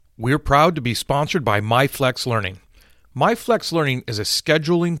We're proud to be sponsored by MyFlex Learning. MyFlex Learning is a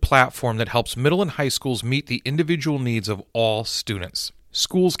scheduling platform that helps middle and high schools meet the individual needs of all students.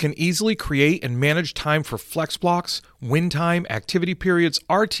 Schools can easily create and manage time for flex blocks, win time, activity periods,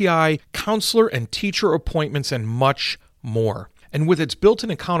 RTI, counselor and teacher appointments, and much more. And with its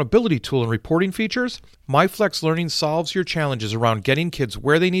built-in accountability tool and reporting features, MyFlex Learning solves your challenges around getting kids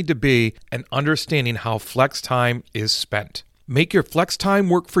where they need to be and understanding how flex time is spent. Make your flex time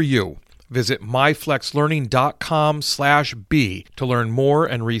work for you. Visit myflexlearning.com/B to learn more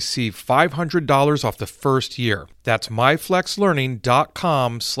and receive $500 off the first year. That's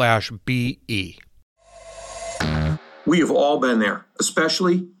myflexlearning.com/BE. We have all been there,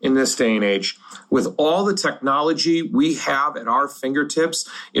 especially in this day and age. With all the technology we have at our fingertips,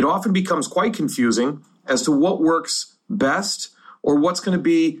 it often becomes quite confusing as to what works best or what's going to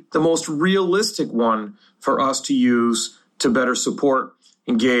be the most realistic one for us to use to better support,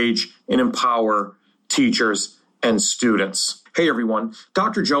 engage, and empower teachers and students. Hey everyone,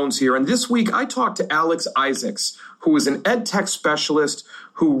 Dr. Jones here, and this week I talked to Alex Isaacs, who is an ed tech specialist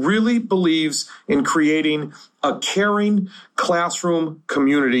who really believes in creating a caring classroom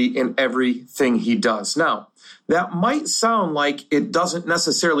community in everything he does. Now, that might sound like it doesn't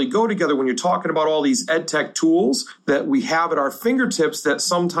necessarily go together when you're talking about all these ed tech tools that we have at our fingertips that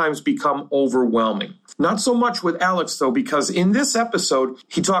sometimes become overwhelming. Not so much with Alex, though, because in this episode,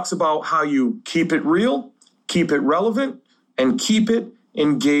 he talks about how you keep it real, keep it relevant, and keep it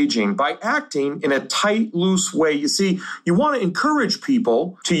engaging by acting in a tight, loose way. You see, you want to encourage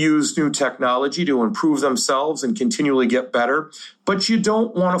people to use new technology to improve themselves and continually get better, but you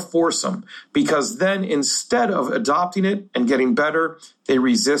don't want to force them, because then instead of adopting it and getting better, they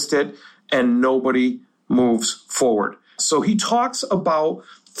resist it and nobody moves forward. So he talks about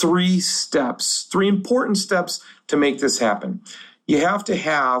three important steps to make this happen. You have to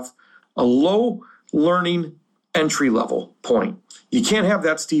have a low learning entry level point. You can't have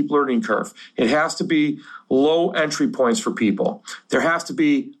that steep learning curve. It has to be low entry points for people. There has to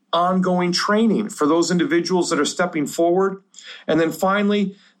be ongoing training for those individuals that are stepping forward. And then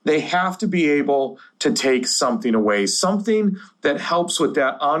finally, they have to be able to take something away, something that helps with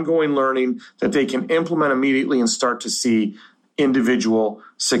that ongoing learning that they can implement immediately and start to see individual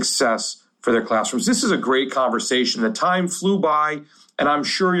success for their classrooms. This is a great conversation. The time flew by, and I'm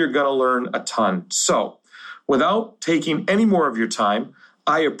sure you're going to learn a ton. So, without taking any more of your time,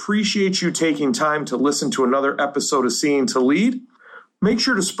 I appreciate you taking time to listen to another episode of Seeing to Lead. Make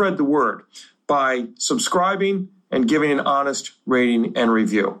sure to spread the word by subscribing and giving an honest rating and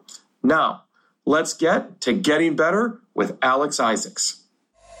review. Now, let's get to getting better with Alex Isaacs.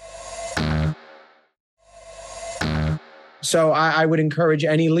 So I would encourage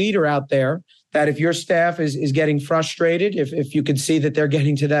any leader out there that if your staff is getting frustrated, if you could see that they're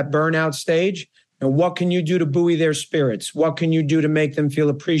getting to that burnout stage, and what can you do to buoy their spirits? What can you do to make them feel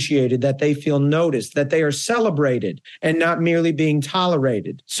appreciated, that they feel noticed, that they are celebrated and not merely being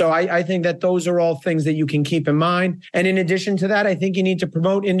tolerated? So I think that those are all things that you can keep in mind. And in addition to that, I think you need to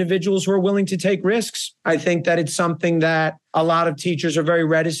promote individuals who are willing to take risks. I think that it's something that a lot of teachers are very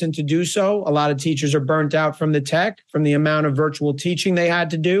reticent to do so. A lot of teachers are burnt out from the tech, from the amount of virtual teaching they had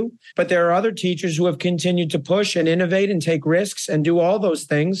to do. But there are other teachers who have continued to push and innovate and take risks and do all those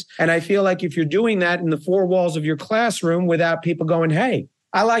things. And I feel like if you're doing that in the four walls of your classroom without people going, hey,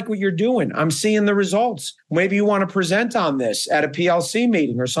 I like what you're doing, I'm seeing the results, maybe you want to present on this at a PLC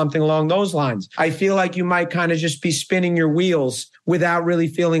meeting or something along those lines, I feel like you might kind of just be spinning your wheels without really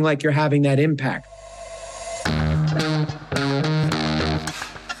feeling like you're having that impact.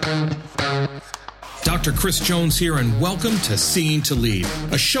 Dr. Chris Jones here, and welcome to Seeing to Lead,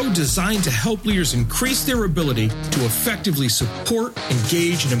 a show designed to help leaders increase their ability to effectively support,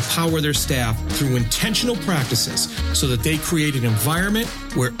 engage, and empower their staff through intentional practices so that they create an environment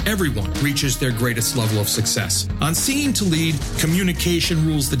where everyone reaches their greatest level of success. On Seeing to Lead, communication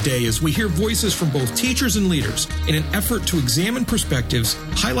rules the day as we hear voices from both teachers and leaders in an effort to examine perspectives,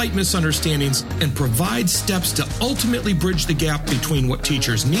 highlight misunderstandings, and provide steps to ultimately bridge the gap between what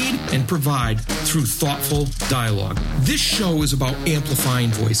teachers need and provide through thoughtful dialogue. This show is about amplifying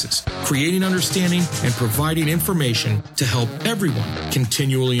voices, creating understanding, and providing information to help everyone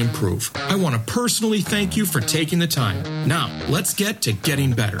continually improve. I want to personally thank you for taking the time. Now, let's get to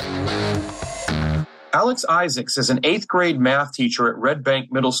getting better. Alex Isaacs is an 8th grade math teacher at Red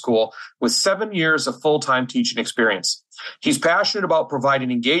Bank Middle School with 7 years of full-time teaching experience. He's passionate about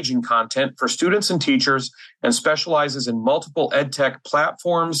providing engaging content for students and teachers and specializes in multiple EdTech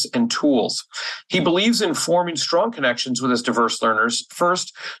platforms and tools. He believes in forming strong connections with his diverse learners,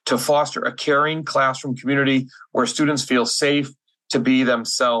 first, to foster a caring classroom community where students feel safe, to be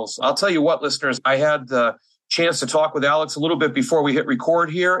themselves. I'll tell you what, listeners, I had the chance to talk with Alex a little bit before we hit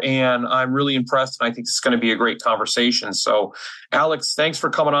record here, and I'm really impressed, and I think it's going to be a great conversation. So, Alex, thanks for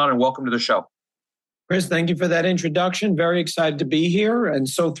coming on and welcome to the show. Chris, thank you for that introduction. Very excited to be here and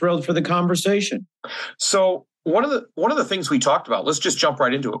so thrilled for the conversation. So, one of the things we talked about, let's just jump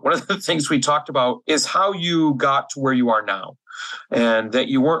right into it. One of the things we talked about is how you got to where you are now, and that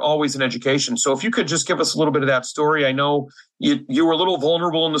you weren't always in education. So if you could just give us a little bit of that story. I know you were a little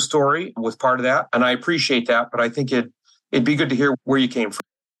vulnerable in the story with part of that, and I appreciate that, but I think it'd be good to hear where you came from.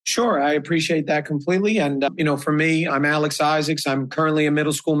 Sure. I appreciate that completely. And, for me, I'm Alex Isaacs. I'm currently a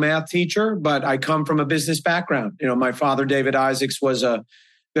middle school math teacher, but I come from a business background. My father, David Isaacs, was a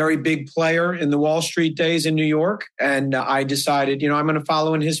very big player in the Wall Street days in New York. And I decided, I'm going to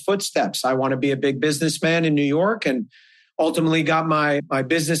follow in his footsteps. I want to be a big businessman in New York, and ultimately got my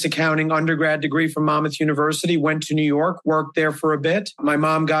business accounting undergrad degree from Monmouth University, went to New York, worked there for a bit. My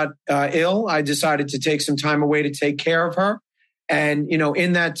mom got ill. I decided to take some time away to take care of her. And,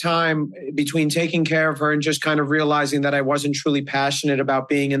 in that time between taking care of her and just kind of realizing that I wasn't truly passionate about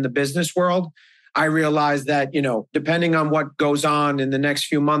being in the business world, I realized that, depending on what goes on in the next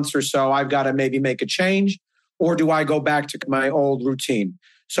few months or so, I've got to maybe make a change, or do I go back to my old routine?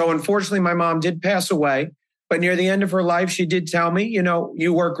 So unfortunately, my mom did pass away, but near the end of her life, she did tell me,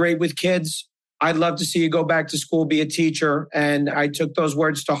 you work great with kids. I'd love to see you go back to school, be a teacher. And I took those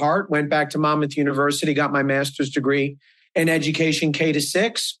words to heart, went back to Monmouth University, got my master's degree in education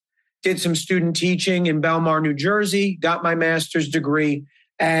K-6, did some student teaching in Belmar, New Jersey, got my master's degree.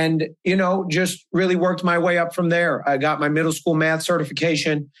 And, just really worked my way up from there. I got my middle school math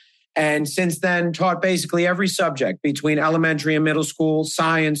certification. And since then, taught basically every subject between elementary and middle school,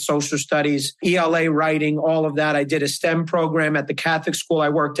 science, social studies, ELA writing, all of that. I did a STEM program at the Catholic school I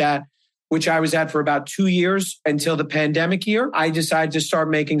worked at, which I was at for about 2 years until the pandemic year. I decided to start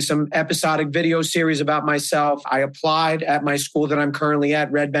making some episodic video series about myself. I applied at my school that I'm currently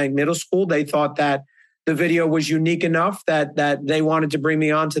at, Red Bank Middle School. They thought that the video was unique enough that they wanted to bring me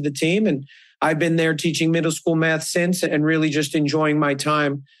onto the team. And I've been there teaching middle school math since, and really just enjoying my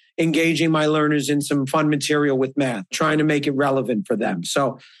time, engaging my learners in some fun material with math, trying to make it relevant for them.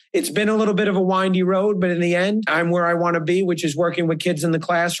 So it's been a little bit of a windy road, but in the end, I'm where I want to be, which is working with kids in the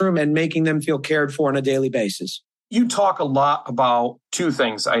classroom and making them feel cared for on a daily basis. You talk a lot about two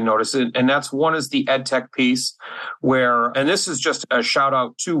things I noticed, and that's one is the EdTech piece where, and this is just a shout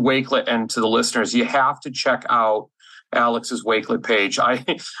out to Wakelet and to the listeners, you have to check out Alex's Wakelet page.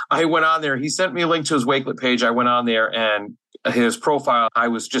 I went on there. He sent me a link to his Wakelet page. I went on there and his profile, I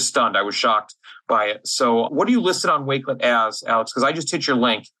was just stunned. I was shocked by it. So what are you listed on Wakelet as, Alex? Because I just hit your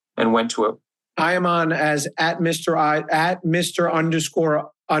link and went to it. I am on as at Mr.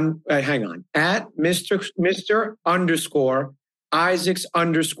 Isaacs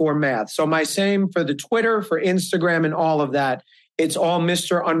 _ math. So my same for the Twitter, for Instagram, and all of that. It's all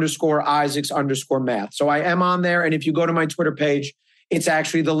Mr. Isaacs _ math. So I am on there. And if you go to my Twitter page, it's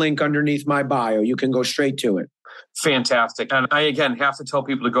actually the link underneath my bio. You can go straight to it. Fantastic. And I, again, have to tell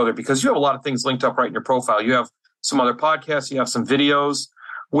people to go there because you have a lot of things linked up right in your profile. You have some other podcasts, you have some videos,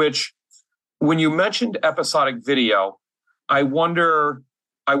 which when you mentioned episodic video, I wonder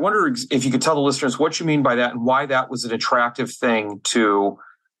if you could tell the listeners what you mean by that and why that was an attractive thing to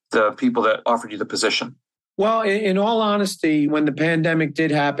the people that offered you the position. Well, in all honesty, when the pandemic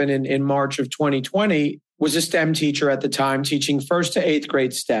did happen in March of 2020, was a STEM teacher at the time, teaching 1st to 8th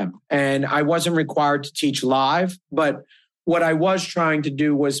grade STEM. And I wasn't required to teach live, but what I was trying to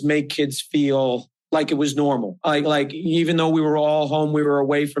do was make kids feel like it was normal. Like even though we were all home, we were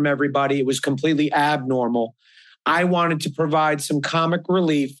away from everybody, it was completely abnormal. I wanted to provide some comic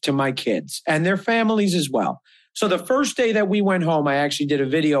relief to my kids and their families as well. So the first day that we went home, I actually did a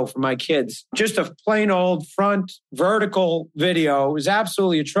video for my kids, just a plain old front vertical video. It was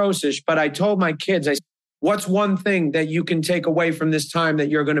absolutely atrocious. But I told my kids, I said, what's one thing that you can take away from this time that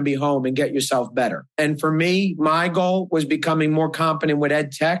you're going to be home and get yourself better? And for me, my goal was becoming more competent with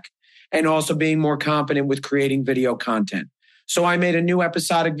EdTech and also being more competent with creating video content. So I made a new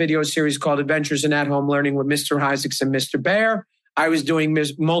episodic video series called Adventures in At-Home Learning with Mr. Isaacs and Mr. Bear. I was doing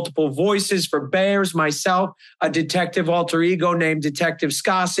multiple voices for bears, myself, a detective alter ego named Detective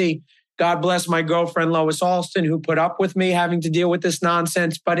Scassi. God bless my girlfriend, Lois Alston, who put up with me having to deal with this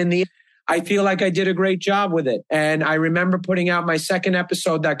nonsense. But in the end, I feel like I did a great job with it. And I remember putting out my second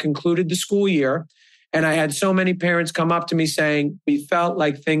episode that concluded the school year. And I had so many parents come up to me saying, we felt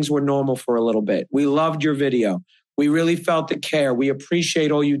like things were normal for a little bit. We loved your video. We really felt the care. We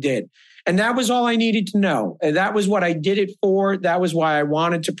appreciate all you did. And that was all I needed to know. And that was what I did it for. That was why I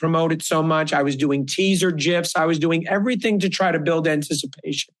wanted to promote it so much. I was doing teaser GIFs. I was doing everything to try to build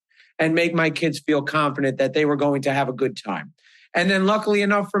anticipation and make my kids feel confident that they were going to have a good time. And then luckily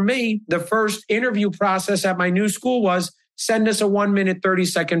enough for me, the first interview process at my new school was send us a 1 minute,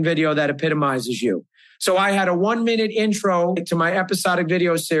 30-second video that epitomizes you. So I had a 1 minute intro to my episodic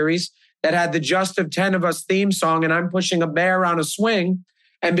video series that had the Just of 10 of Us theme song, and I'm pushing a bear on a swing.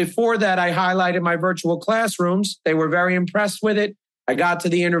 And before that, I highlighted my virtual classrooms. They were very impressed with it. I got to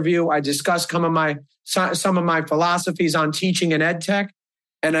the interview. I discussed some of my philosophies on teaching and ed tech.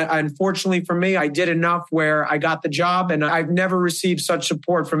 And unfortunately for me, I did enough where I got the job, and I've never received such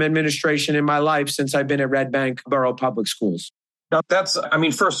support from administration in my life since I've been at Red Bank Borough Public Schools. Now,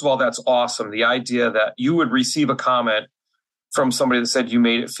 first of all, that's awesome. The idea that you would receive a comment from somebody that said you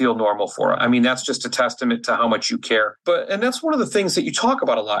made it feel normal for it. I mean, that's just a testament to how much you care. And that's one of the things that you talk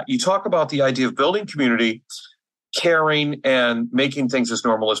about a lot. You talk about the idea of building community, caring, and making things as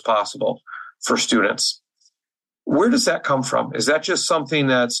normal as possible for students. Where does that come from? Is that just something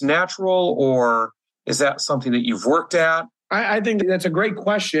that's natural, or is that something that you've worked at? I think that's a great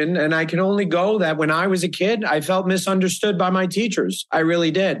question. And I can only go that when I was a kid, I felt misunderstood by my teachers. I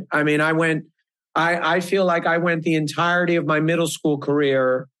really did. I mean, I feel like I went the entirety of my middle school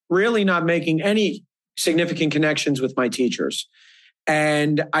career really not making any significant connections with my teachers.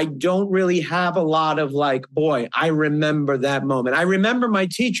 And I don't really have a lot of I remember that moment. I remember my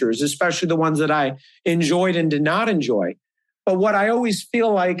teachers, especially the ones that I enjoyed and did not enjoy. But what I always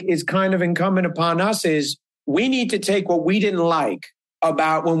feel like is kind of incumbent upon us is we need to take what we didn't like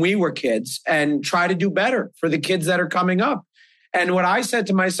about when we were kids and try to do better for the kids that are coming up. And what I said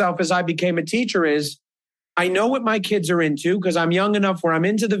to myself as I became a teacher is, I know what my kids are into because I'm young enough where I'm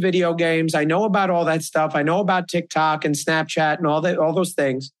into the video games. I know about all that stuff. I know about TikTok and Snapchat and all those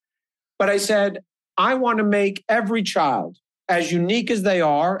things. But I said, I want to make every child as unique as they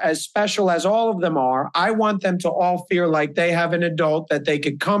are, as special as all of them are. I want them to all feel like they have an adult that they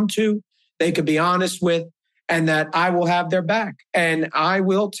could come to, they could be honest with, and that I will have their back. And I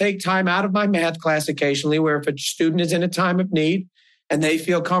will take time out of my math class occasionally where if a student is in a time of need and they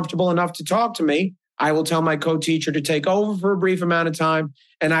feel comfortable enough to talk to me, I will tell my co-teacher to take over for a brief amount of time,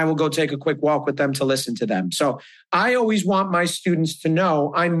 and I will go take a quick walk with them to listen to them. So I always want my students to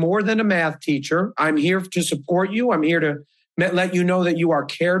know I'm more than a math teacher. I'm here to support you. I'm here to let you know that you are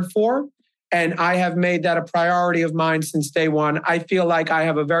cared for. And I have made that a priority of mine since day one. I feel like I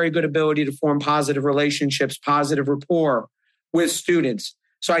have a very good ability to form positive relationships, positive rapport with students.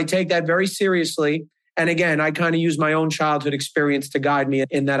 So I take that very seriously. And again, I kind of use my own childhood experience to guide me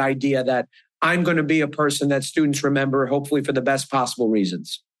in that idea that I'm going to be a person that students remember, hopefully for the best possible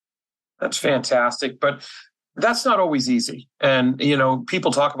reasons. That's fantastic. But that's not always easy. And,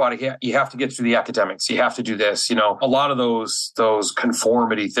 people talk about it. You have to get through the academics. You have to do this. A lot of those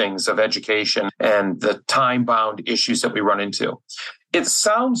conformity things of education and the time-bound issues that we run into. It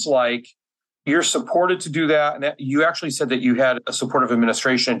sounds like you're supported to do that. And you actually said that you had a supportive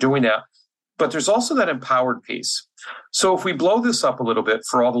administration doing that. But there's also that empowered piece. So if we blow this up a little bit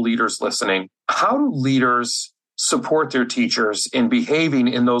for all the leaders listening, how do leaders support their teachers in behaving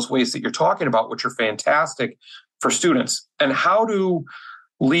in those ways that you're talking about, which are fantastic for students? And how do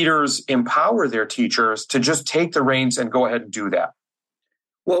leaders empower their teachers to just take the reins and go ahead and do that?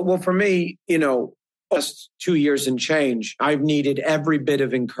 Well, for me, just 2 years and change, I've needed every bit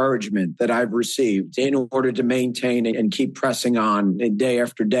of encouragement that I've received in order to maintain and keep pressing on day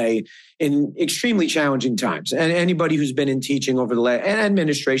after day in extremely challenging times. And anybody who's been in teaching over the last, and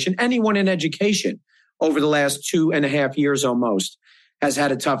administration, anyone in education over the last 2.5 years almost has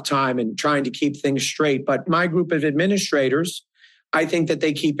had a tough time in trying to keep things straight. But my group of administrators, I think that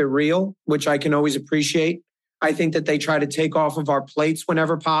they keep it real, which I can always appreciate. I think that they try to take off of our plates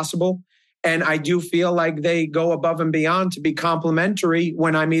whenever possible. And I do feel like they go above and beyond to be complimentary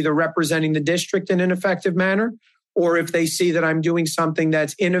when I'm either representing the district in an effective manner, or if they see that I'm doing something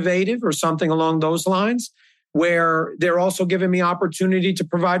that's innovative or something along those lines, where they're also giving me opportunity to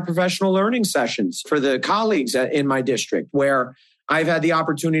provide professional learning sessions for the colleagues in my district, where I've had the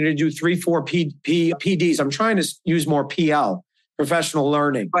opportunity to do 3-4 PDs. I'm trying to use more PL, professional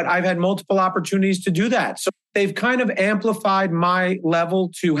learning, but I've had multiple opportunities to do that. So they've kind of amplified my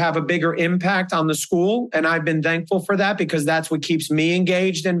level to have a bigger impact on the school. And I've been thankful for that because that's what keeps me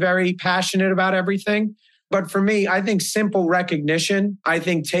engaged and very passionate about everything. But for me, I think simple recognition, I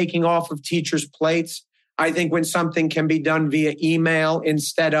think taking off of teachers' plates, I think when something can be done via email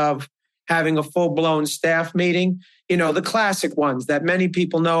instead of having a full-blown staff meeting, the classic ones that many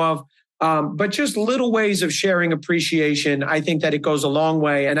people know of. But just little ways of sharing appreciation, I think that it goes a long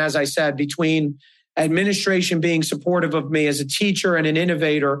way. And as I said, between administration being supportive of me as a teacher and an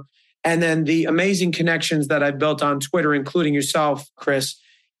innovator, and then the amazing connections that I've built on Twitter, including yourself, Chris,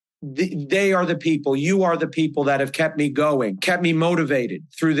 they are the people, you are the people that have kept me going, kept me motivated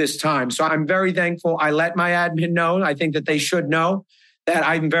through this time. So I'm very thankful. I let my admin know. I think that they should know that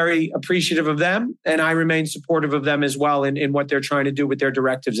I'm very appreciative of them, and I remain supportive of them as well in what they're trying to do with their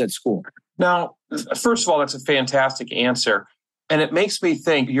directives at school. Now, first of all, that's a fantastic answer. And it makes me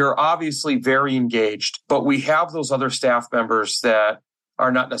think you're obviously very engaged, but we have those other staff members that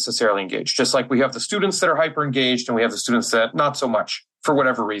are not necessarily engaged. Just like we have the students that are hyper engaged and we have the students that not so much for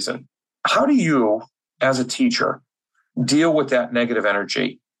whatever reason. How do you, as a teacher, deal with that negative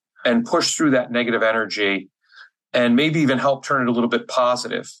energy and push through that negative energy and maybe even help turn it a little bit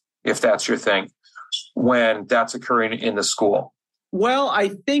positive, if that's your thing, when that's occurring in the school? Well,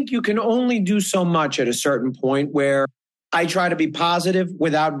 I think you can only do so much at a certain point where I try to be positive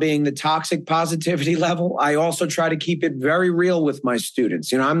without being the toxic positivity level. I also try to keep it very real with my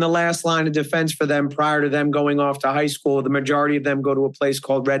students. I'm the last line of defense for them prior to them going off to high school. The majority of them go to a place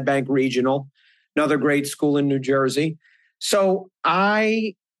called Red Bank Regional, another great school in New Jersey. So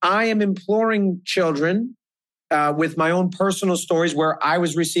I am imploring children with my own personal stories where I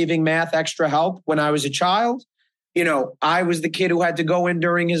was receiving math extra help when I was a child. I was the kid who had to go in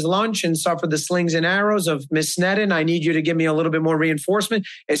during his lunch and suffer the slings and arrows of Miss Sneddon. I need you to give me a little bit more reinforcement,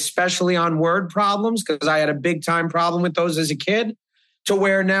 especially on word problems, because I had a big time problem with those as a kid, to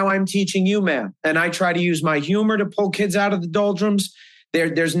where now I'm teaching you math. And I try to use my humor to pull kids out of the doldrums.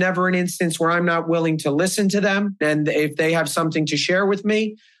 There's never an instance where I'm not willing to listen to them. And if they have something to share with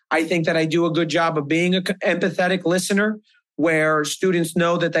me, I think that I do a good job of being an empathetic listener where students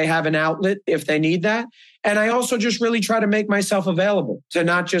know that they have an outlet if they need that. And I also just really try to make myself available to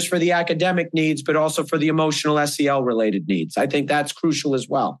not just for the academic needs, but also for the emotional SEL related needs. I think that's crucial as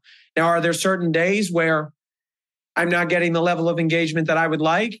well. Now, are there certain days where I'm not getting the level of engagement that I would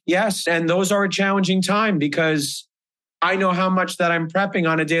like? Yes. And those are a challenging time because I know how much that I'm prepping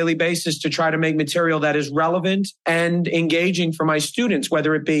on a daily basis to try to make material that is relevant and engaging for my students,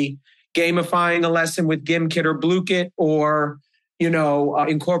 whether it be gamifying a lesson with GimKit or BlueKit or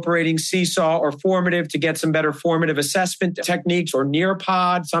incorporating Seesaw or Formative to get some better formative assessment techniques, or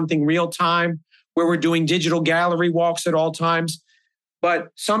Nearpod, something real time where we're doing digital gallery walks at all times. But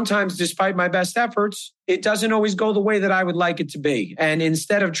sometimes, despite my best efforts, it doesn't always go the way that I would like it to be. And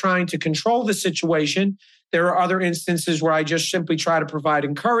instead of trying to control the situation, there are other instances where I just simply try to provide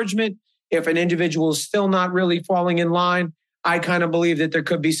encouragement. If an individual is still not really falling in line, I kind of believe that there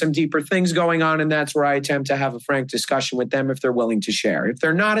could be some deeper things going on, and that's where I attempt to have a frank discussion with them if they're willing to share. If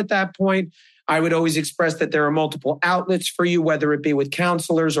they're not at that point, I would always express that there are multiple outlets for you, whether it be with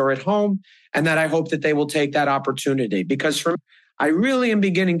counselors or at home, and that I hope that they will take that opportunity. Because for me, I really am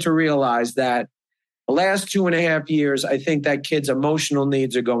beginning to realize that the last 2.5 years, I think that kids' emotional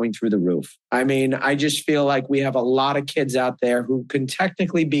needs are going through the roof. I mean, I just feel like we have a lot of kids out there who can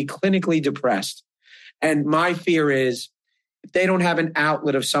technically be clinically depressed. And my fear is, if they don't have an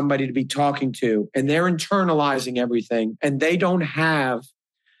outlet of somebody to be talking to and they're internalizing everything and they don't have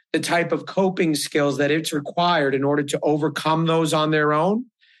the type of coping skills that it's required in order to overcome those on their own,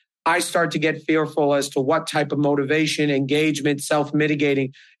 I start to get fearful as to what type of motivation, engagement,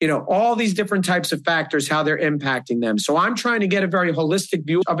 self-mitigating, all these different types of factors, how they're impacting them. So I'm trying to get a very holistic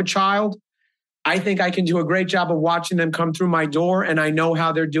view of a child. I think I can do a great job of watching them come through my door, and I know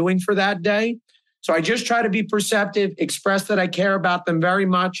how they're doing for that day. So I just try to be perceptive, express that I care about them very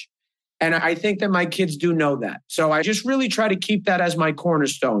much. And I think that my kids do know that. So I just really try to keep that as my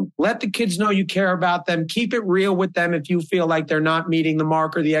cornerstone. Let the kids know you care about them. Keep it real with them if you feel like they're not meeting the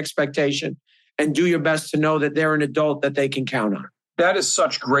mark or the expectation. And do your best to know that they're an adult that they can count on. That is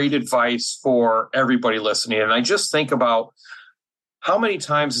such great advice for everybody listening. And I just think about how many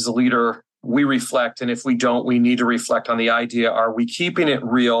times as a leader we reflect, and if we don't, we need to reflect on the idea, are we keeping it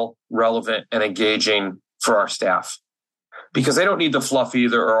real, relevant, and engaging for our staff? Because they don't need the fluff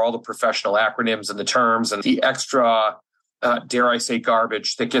either, or all the professional acronyms and the terms and the extra, dare I say,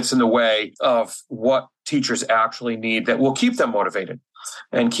 garbage that gets in the way of what teachers actually need that will keep them motivated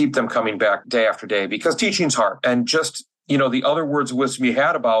and keep them coming back day after day, because teaching's hard. And just, the other words of wisdom you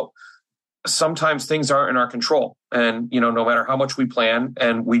had about sometimes things aren't in our control. And, no matter how much we plan,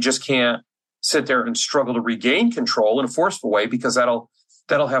 and we just can't sit there and struggle to regain control in a forceful way, because that'll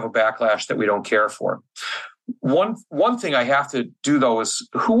have a backlash that we don't care for. One thing I have to do, though, is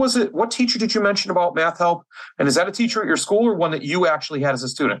who was it? What teacher did you mention about math help? And is that a teacher at your school or one that you actually had as a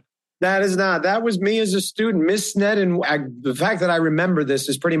student? That is not. That was me as a student. Miss Sneddon, the fact that I remember this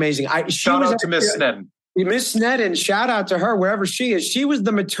is pretty amazing. Shout out to Miss Sneddon. Miss Sneddon, shout out to her wherever she is. She was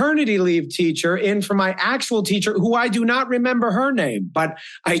the maternity leave teacher in for my actual teacher, who I do not remember her name, but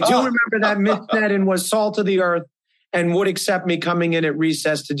I do remember that Miss Sneddon was salt of the earth and would accept me coming in at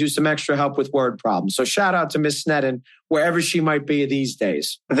recess to do some extra help with word problems. So shout out to Miss Sneddon, wherever she might be these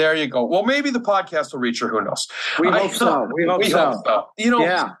days. There you go. Well, maybe the podcast will reach her. Who knows? We hope so. We hope so.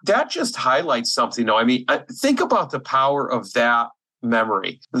 That just highlights something, though. I mean, think about the power of that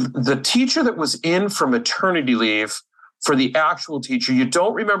memory. The teacher that was in for maternity leave for the actual teacher, you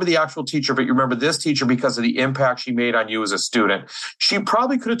don't remember the actual teacher, but you remember this teacher because of the impact she made on you as a student. She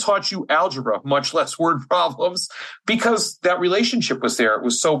probably could have taught you algebra, much less word problems, because that relationship was there. It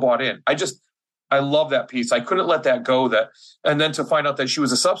was so bought in. I love that piece. I couldn't let that go. And then to find out that she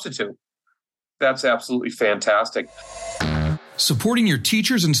was a substitute. That's absolutely fantastic. Supporting your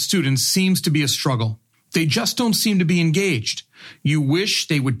teachers and students seems to be a struggle. They just don't seem to be engaged. You wish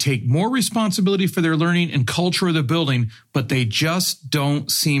they would take more responsibility for their learning and culture of the building, but they just don't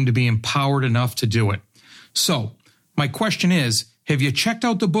seem to be empowered enough to do it. So, my question is, have you checked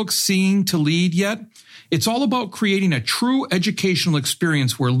out the book Seeing to Lead yet? It's all about creating a true educational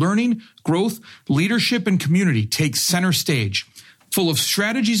experience where learning, growth, leadership, and community take center stage. Full of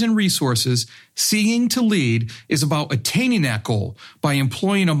strategies and resources, Seeing to Lead is about attaining that goal by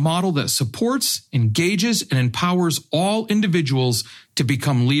employing a model that supports, engages, and empowers all individuals to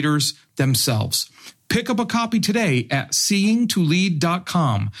become leaders themselves. Pick up a copy today at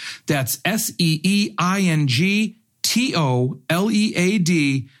seeingtolead.com. That's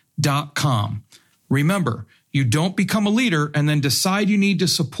seeingtolead.com. Remember, you don't become a leader and then decide you need to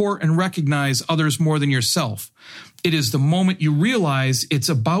support and recognize others more than yourself. It is the moment you realize it's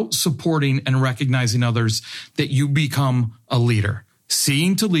about supporting and recognizing others that you become a leader.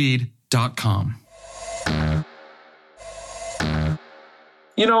 Seeingtolead.com.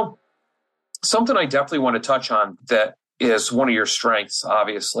 Something I definitely want to touch on that is one of your strengths,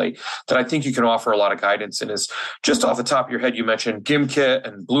 obviously, that I think you can offer a lot of guidance in is just off the top of your head, you mentioned Gimkit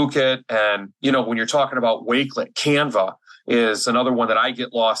and Bluekit. And, when you're talking about Wakelet, Canva is another one that I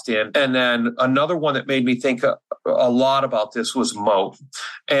get lost in. And then another one that made me think a lot about this was Mote.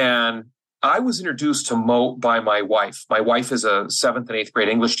 And I was introduced to Mote by my wife. My wife is a 7th and 8th grade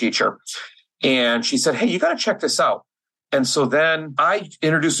English teacher. And she said, hey, you got to check this out. And so then I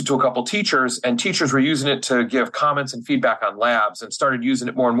introduced it to a couple teachers, and teachers were using it to give comments and feedback on labs and started using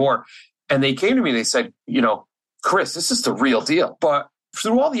it more and more. And they came to me, they said, Chris, this is the real deal. But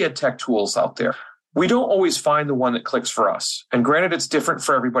through all the ed tech tools out there, we don't always find the one that clicks for us. And granted, it's different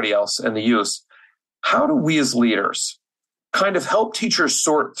for everybody else and the use. How do we as leaders kind of help teachers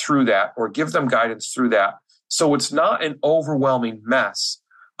sort through that or give them guidance through that so it's not an overwhelming mess,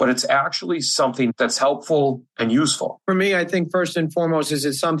 but it's actually something that's helpful and useful? For me, I think first and foremost is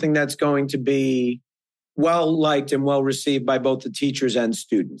it's something that's going to be well-liked and well-received by both the teachers and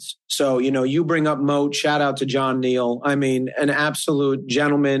students. So, you bring up Mote, shout out to John Neal. I mean, an absolute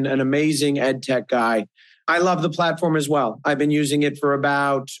gentleman, an amazing ed tech guy. I love the platform as well. I've been using it for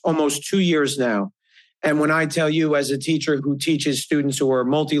about almost 2 years now. And when I tell you as a teacher who teaches students who are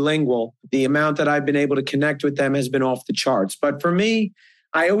multilingual, the amount that I've been able to connect with them has been off the charts. But for me,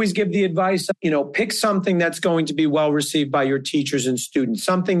 I always give the advice, pick something that's going to be well received by your teachers and students,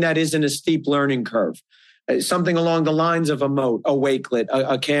 something that isn't a steep learning curve, something along the lines of a Mote, a Wakelet,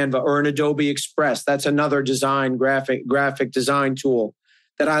 a Canva, or an Adobe Express. That's another graphic design tool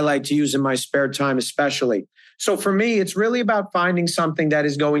that I like to use in my spare time, especially. So for me, it's really about finding something that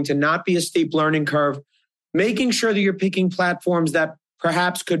is going to not be a steep learning curve, making sure that you're picking platforms that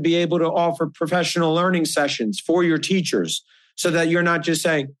perhaps could be able to offer professional learning sessions for your teachers so that you're not just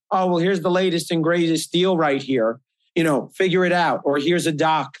saying, oh, well, here's the latest and greatest deal right here, figure it out. Or here's a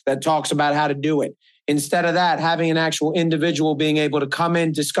doc that talks about how to do it. Instead of that, having an actual individual being able to come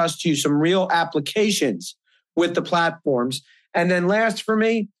in, discuss to you some real applications with the platforms. And then last for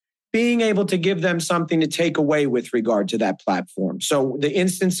me, being able to give them something to take away with regard to that platform. So the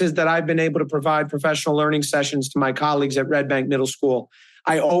instances that I've been able to provide professional learning sessions to my colleagues at Red Bank Middle School,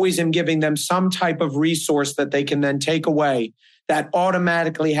 I always am giving them some type of resource that they can then take away that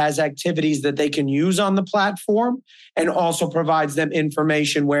automatically has activities that they can use on the platform and also provides them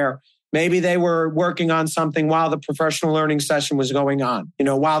information where maybe they were working on something while the professional learning session was going on,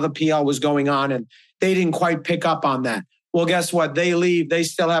 while the PL was going on, and they didn't quite pick up on that. Well, guess what? They leave. They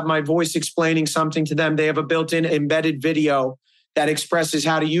still have my voice explaining something to them. They have a built-in embedded video that expresses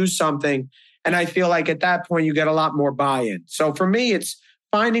how to use something. And I feel like at that point, you get a lot more buy-in. So for me, it's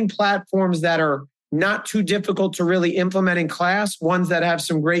finding platforms that are not too difficult to really implement in class, ones that have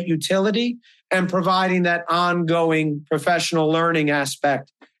some great utility, and providing that ongoing professional learning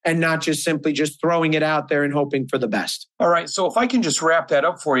aspect and not just simply just throwing it out there and hoping for the best. All right. So if I can just wrap that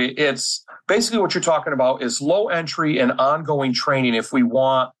up for you, it's basically what you're talking about is low entry and ongoing training if we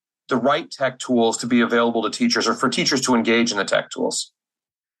want the right tech tools to be available to teachers or for teachers to engage in the tech tools.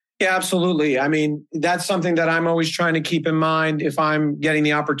 Yeah, absolutely. I mean, that's something that I'm always trying to keep in mind if I'm getting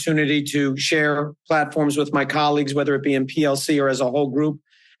the opportunity to share platforms with my colleagues, whether it be in PLC or as a whole group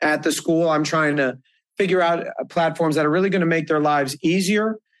at the school. I'm trying to figure out platforms that are really going to make their lives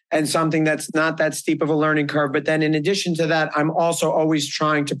easier and something that's not that steep of a learning curve. But then in addition to that, I'm also always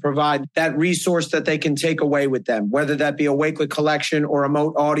trying to provide that resource that they can take away with them, whether that be a Wakelet collection or a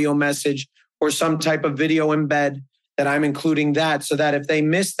remote audio message or some type of video embed, that I'm including that so that if they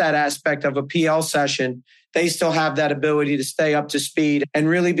miss that aspect of a PL session, they still have that ability to stay up to speed and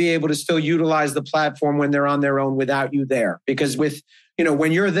really be able to still utilize the platform when they're on their own without you there. Because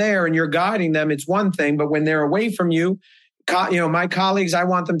when you're there and you're guiding them, it's one thing, but when they're away from you, my colleagues, I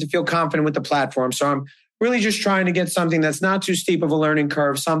want them to feel confident with the platform. So I'm really just trying to get something that's not too steep of a learning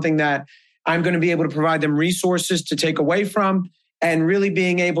curve, something that I'm going to be able to provide them resources to take away from and really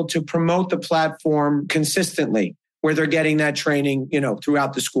being able to promote the platform consistently where they're getting that training,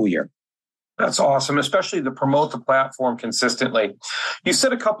 throughout the school year. That's awesome, especially to promote the platform consistently. You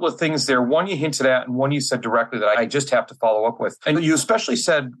said a couple of things there. One you hinted at and one you said directly that I just have to follow up with. And you especially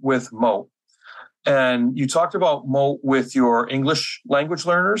said with Mote. And you talked about Mote with your English language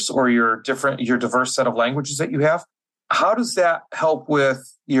learners or your diverse set of languages that you have. How does that help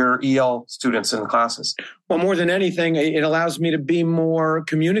with your EL students in classes? Well, more than anything, it allows me to be more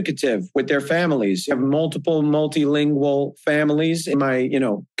communicative with their families. I have multiple multilingual families in my,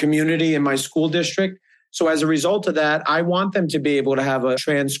 community, in my school district. So as a result of that, I want them to be able to have a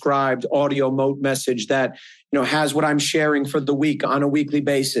transcribed audio Mote message that, has what I'm sharing for the week on a weekly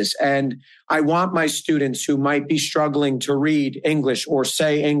basis. And I want my students who might be struggling to read English or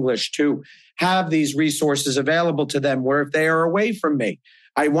say English to have these resources available to them where if they are away from me,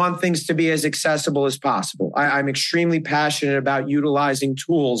 I want things to be as accessible as possible. I'm extremely passionate about utilizing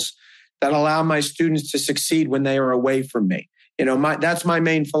tools that allow my students to succeed when they are away from me. That's my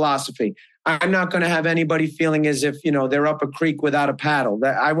main philosophy. I'm not going to have anybody feeling as if, they're up a creek without a paddle.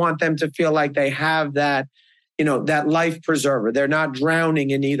 I want them to feel like they have that, that life preserver. They're not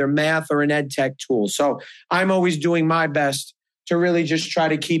drowning in either math or an ed tech tool. So I'm always doing my best to really just try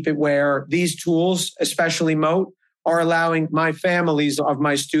to keep it where these tools, especially Mote, are allowing my families of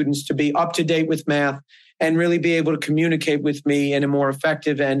my students to be up to date with math and really be able to communicate with me in a more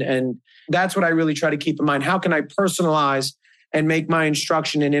effective and that's what I really try to keep in mind. How can I personalize and make my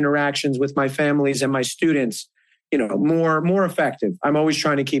instruction and interactions with my families and my students, more effective? I'm always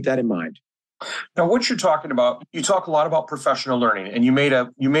trying to keep that in mind. Now, what you're talking about, you talk a lot about professional learning, and you made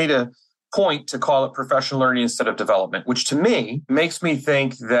a point to call it professional learning instead of development, which to me makes me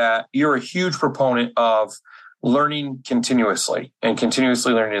think that you're a huge proponent of learning continuously and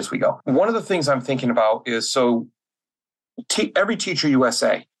continuously learning as we go. One of the things I'm thinking about is every Teacher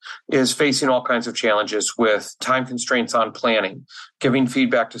USA is facing all kinds of challenges with time constraints on planning, giving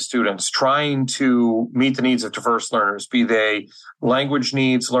feedback to students, trying to meet the needs of diverse learners, be they language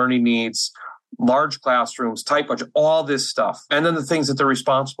needs, learning needs, large classrooms, tight budget, all this stuff, and then the things that they're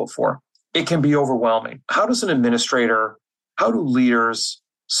responsible for. It can be overwhelming. How does an administrator, how do leaders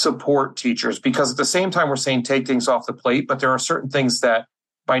support teachers? Because at the same time, we're saying take things off the plate, but there are certain things that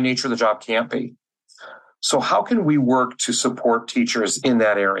by nature of the job can't be. So how can we work to support teachers in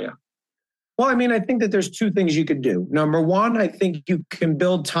that area? Well, I think that there's two things you could do. Number one, I think you can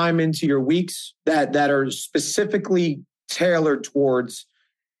build time into your weeks that are specifically tailored towards,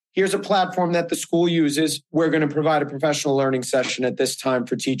 here's a platform that the school uses. We're going to provide a professional learning session at this time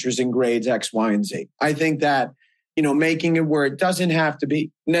for teachers in grades X, Y, and Z. I think that, making it where it doesn't have to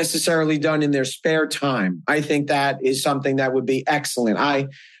be necessarily done in their spare time, I think that is something that would be excellent. I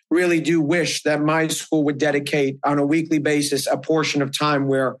really do wish that my school would dedicate on a weekly basis a portion of time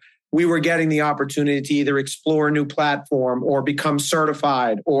where we were getting the opportunity to either explore a new platform or become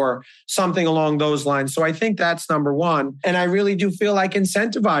certified or something along those lines. So I think that's number one. And I really do feel like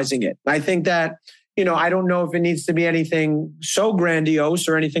incentivizing it. I think that, I don't know if it needs to be anything so grandiose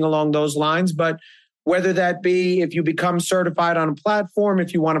or anything along those lines, but whether that be if you become certified on a platform,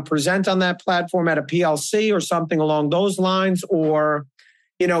 if you want to present on that platform at a PLC or something along those lines, or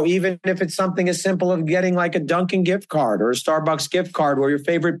even if it's something as simple as getting like a Dunkin' gift card or a Starbucks gift card or your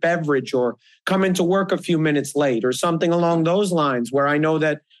favorite beverage or come into work a few minutes late or something along those lines where I know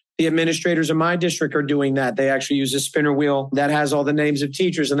that The administrators in my district are doing that. They actually use a spinner wheel that has all the names of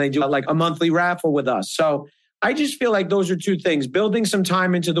teachers, and they do like a monthly raffle with us. So I just feel like those are two things: building some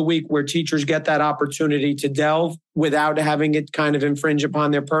time into the week where teachers get that opportunity to delve without having it kind of infringe upon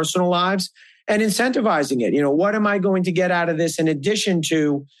their personal lives, and incentivizing it. What am I going to get out of this in addition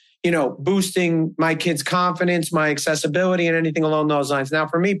to, boosting my kids' confidence, my accessibility, and anything along those lines? Now,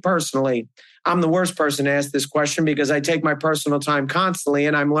 for me personally, I'm the worst person to ask this question because I take my personal time constantly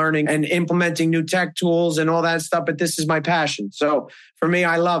and I'm learning and implementing new tech tools and all that stuff, but this is my passion. So for me,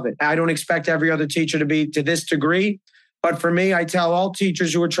 I love it. I don't expect every other teacher to be to this degree, but for me, I tell all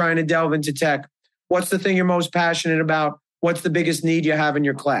teachers who are trying to delve into tech, what's the thing you're most passionate about? What's the biggest need you have in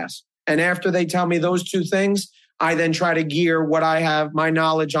your class? And after they tell me those two things, I then try to gear what I have, my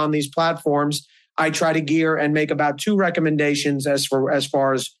knowledge on these platforms. I try to gear and make about 2 recommendations as far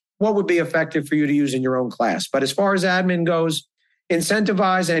as what would be effective for you to use in your own class. But as far as admin goes,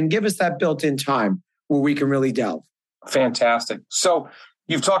 incentivize and give us that built-in time where we can really delve. Fantastic. So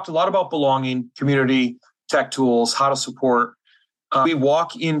you've talked a lot about belonging, community, tech tools, how to support. We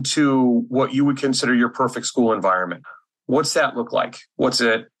walk into what you would consider your perfect school environment. What's that look like? What's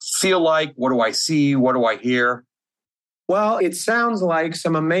it feel like? What do I see? What do I hear? Well, it sounds like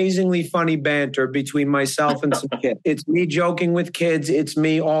some amazingly funny banter between myself and some kids. It's me joking with kids. It's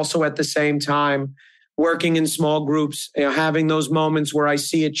me also at the same time working in small groups, having those moments where I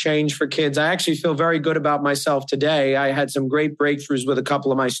see it change for kids. I actually feel very good about myself today. I had some great breakthroughs with a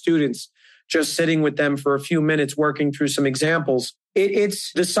couple of my students, just sitting with them for a few minutes, working through some examples.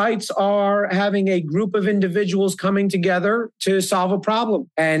 It's the sites are having a group of individuals coming together to solve a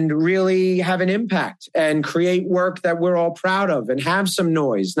problem and really have an impact and create work that we're all proud of and have some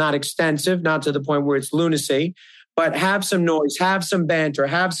noise, not extensive, not to the point where it's lunacy, but have some noise, have some banter,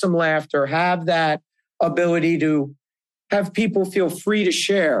 have some laughter, have that ability to have people feel free to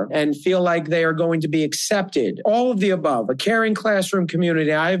share and feel like they are going to be accepted. All of the above, a caring classroom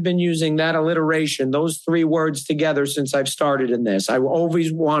community. I've been using that alliteration, those 3 words together since I've started in this. I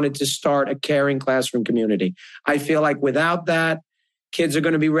always wanted to start a caring classroom community. I feel like without that, kids are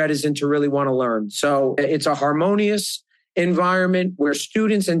going to be reticent to really want to learn. So it's a harmonious environment where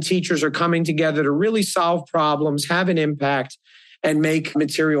students and teachers are coming together to really solve problems, have an impact, and make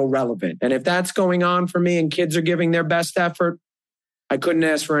material relevant. And if that's going on for me and kids are giving their best effort, I couldn't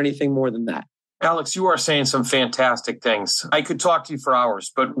ask for anything more than that. Alex, you are saying some fantastic things. I could talk to you for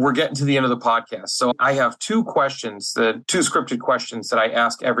hours, but we're getting to the end of the podcast. So I have 2 questions, the 2 scripted questions that I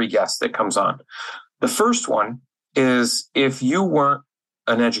ask every guest that comes on. The first one is, if you weren't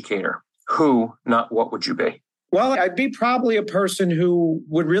an educator, who, not what would you be? Well, I'd be probably a person who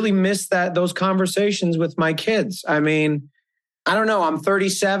would really miss those conversations with my kids. I mean, I don't know. I'm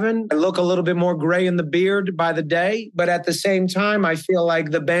 37. I look a little bit more gray in the beard by the day. But at the same time, I feel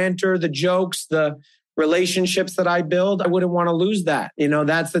like the banter, the jokes, the relationships that I build, I wouldn't want to lose that.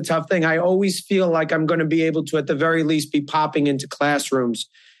 That's the tough thing. I always feel like I'm going to be able to, at the very least, be popping into classrooms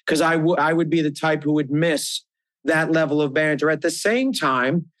because I would be the type who would miss that level of banter. At the same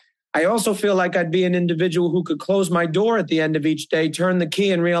time, I also feel like I'd be an individual who could close my door at the end of each day, turn the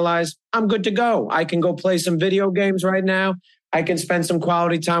key and realize I'm good to go. I can go play some video games right now. I can spend some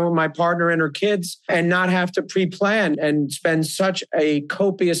quality time with my partner and her kids and not have to pre-plan and spend such a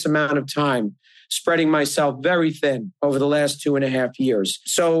copious amount of time spreading myself very thin over the last 2.5 years.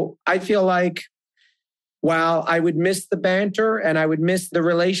 So I feel like while I would miss the banter and I would miss the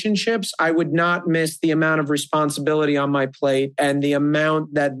relationships, I would not miss the amount of responsibility on my plate and the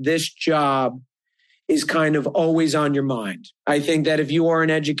amount that this job is kind of always on your mind. I think that if you are an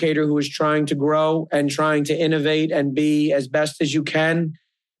educator who is trying to grow and trying to innovate and be as best as you can,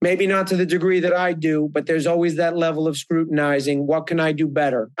 maybe not to the degree that I do, but there's always that level of scrutinizing. What can I do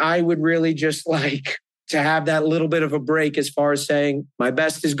better? I would really just like to have that little bit of a break as far as saying my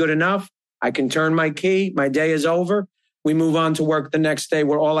best is good enough. I can turn my key. My day is over. We move on to work the next day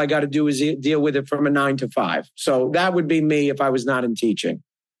where all I got to do is deal with it from a 9 to 5. So that would be me if I was not in teaching.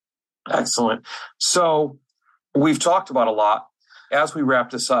 Excellent. So we've talked about a lot. As we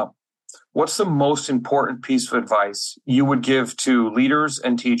wrap this up, what's the most important piece of advice you would give to leaders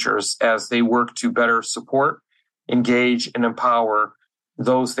and teachers as they work to better support, engage, and empower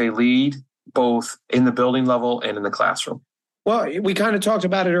those they lead, both in the building level and in the classroom? Well, we kind of talked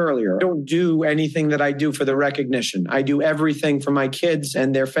about it earlier. I don't do anything that I do for the recognition. I do everything for my kids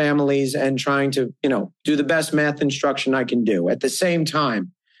and their families and trying to, do the best math instruction I can do. At the same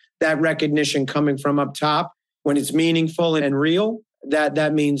time, that recognition coming from up top, when it's meaningful and real,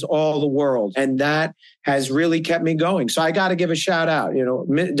 that means all the world. And that has really kept me going. So I got to give a shout out,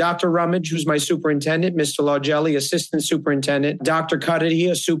 Dr. Rummage, who's my superintendent, Mr. Laugelli, assistant superintendent, Dr. Cudahy,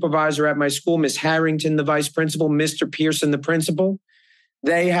 a supervisor at my school, Miss Harrington, the vice principal, Mr. Pearson, the principal.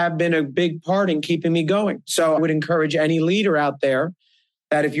 They have been a big part in keeping me going. So I would encourage any leader out there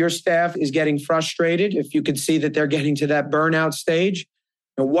that if your staff is getting frustrated, if you could see that they're getting to that burnout stage,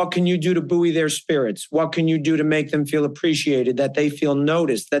 what can you do to buoy their spirits? What can you do to make them feel appreciated, that they feel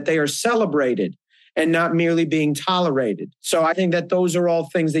noticed, that they are celebrated and not merely being tolerated? So I think that those are all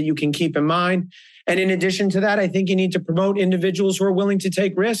things that you can keep in mind. And in addition to that, I think you need to promote individuals who are willing to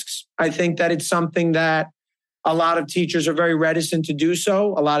take risks. I think that it's something that a lot of teachers are very reticent to do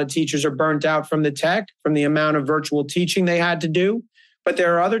so. A lot of teachers are burnt out from the tech, from the amount of virtual teaching they had to do. But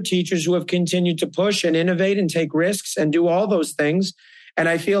there are other teachers who have continued to push and innovate and take risks and do all those things. And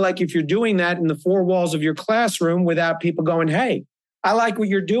I feel like if you're doing that in the four walls of your classroom without people going, hey, I like what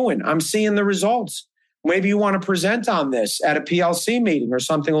you're doing, I'm seeing the results, maybe you want to present on this at a PLC meeting or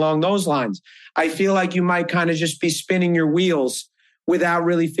something along those lines, I feel like you might kind of just be spinning your wheels without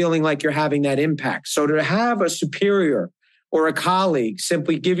really feeling like you're having that impact. So to have a superior or a colleague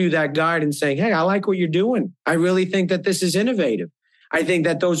simply give you that guidance saying, hey, I like what you're doing, I really think that this is innovative. I think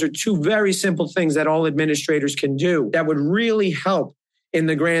that those are two very simple things that all administrators can do that would really help in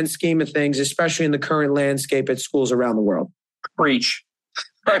the grand scheme of things, especially in the current landscape at schools around the world. Preach.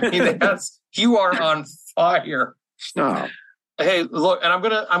 I mean, you are on fire. Oh. Hey, look, and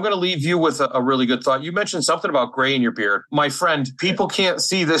I'm gonna leave you with a really good thought. You mentioned something about gray in your beard. My friend, people can't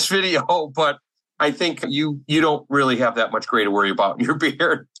see this video, but I think you don't really have that much gray to worry about in your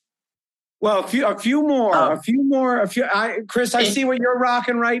beard. Well, a few more. Chris, I see what you're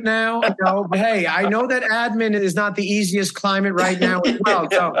rocking right now. But hey, I know that admin is not the easiest climate right now as well.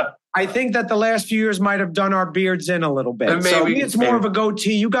 So I think that the last few years might have done our beards in a little bit. Maybe it's more of a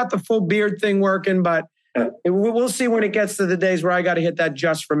goatee. You got the full beard thing working, but we'll see when it gets to the days where I got to hit that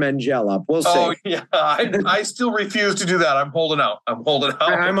Just for Men gel up. We'll see. Oh, yeah. I still refuse to do that. I'm holding out.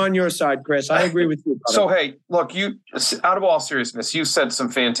 I'm on your side, Chris. I agree with you, brother. So, hey, look, you, out of all seriousness, you said some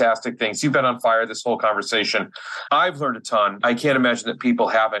fantastic things. You've been on fire this whole conversation. I've learned a ton. I can't imagine that people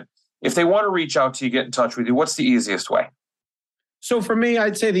haven't. If they want to reach out to you, get in touch with you, what's the easiest way? So for me,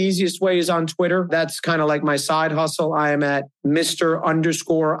 I'd say the easiest way is on Twitter. That's kind of like my side hustle. I am at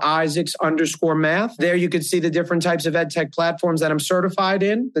Mr_Isaacs_math. There you can see the different types of ed tech platforms that I'm certified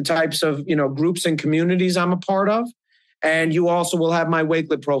in, the types of groups and communities I'm a part of. And you also will have my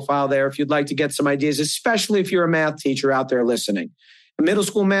Wakelet profile there if you'd like to get some ideas, especially if you're a math teacher out there listening. Middle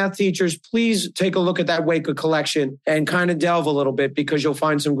school math teachers, please take a look at that Wakelet collection and kind of delve a little bit because you'll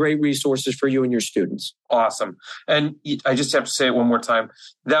find some great resources for you and your students. Awesome. And I just have to say it one more time.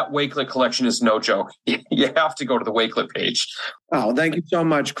 That Wakelet collection is no joke. You have to go to the Wakelet page. Oh, thank you so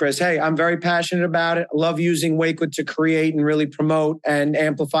much, Chris. Hey, I'm very passionate about it. I love using Wakelet to create and really promote and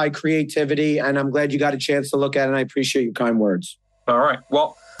amplify creativity. And I'm glad you got a chance to look at it. And I appreciate your kind words. All right.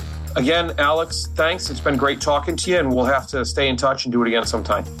 Well, again, Alex, thanks. It's been great talking to you, and we'll have to stay in touch and do it again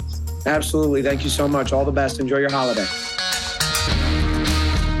sometime. Absolutely. Thank you so much. All the best. Enjoy your holiday.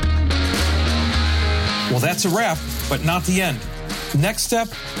 Well, that's a wrap, but not the end. Next step,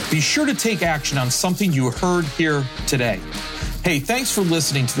 be sure to take action on something you heard here today. Hey, thanks for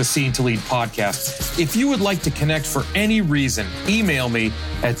listening to the Seeing to Lead podcast. If you would like to connect for any reason, email me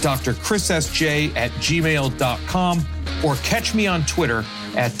at drchrisSJ@gmail.com or catch me on Twitter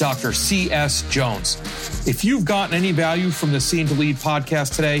at Dr. C.S. Jones. If you've gotten any value from the Seeing to Lead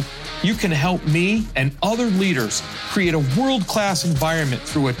podcast today, you can help me and other leaders create a world-class environment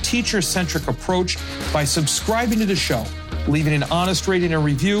through a teacher-centric approach by subscribing to the show, leaving an honest rating and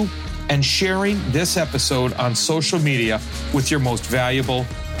review, and sharing this episode on social media with your most valuable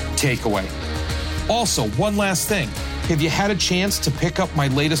takeaway. Also, one last thing. Have you had a chance to pick up my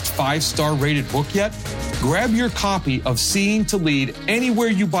latest 5-star rated book yet? Grab your copy of Seeing to Lead anywhere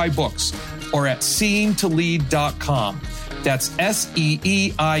you buy books or at seeingtolead.com. That's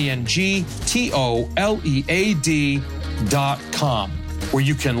seeingtolead.com, where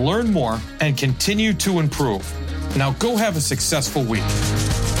you can learn more and continue to improve. Now go have a successful week.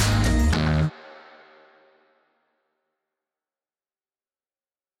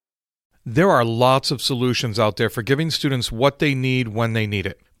 There are lots of solutions out there for giving students what they need when they need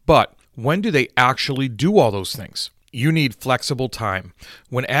it. But when do they actually do all those things? You need flexible time.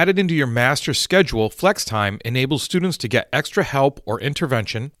 When added into your master schedule, FlexTime enables students to get extra help or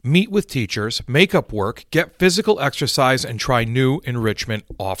intervention, meet with teachers, make up work, get physical exercise, and try new enrichment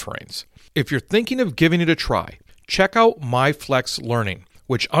offerings. If you're thinking of giving it a try, check out MyFlex Learning,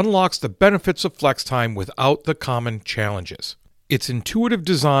 which unlocks the benefits of FlexTime without the common challenges. Its intuitive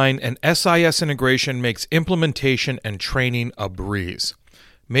design and SIS integration makes implementation and training a breeze.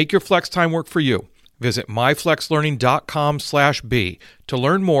 Make your flex time work for you. Visit myflexlearning.com/B to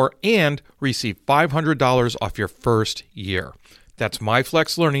learn more and receive $500 off your first year. That's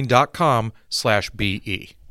myflexlearning.com/BE.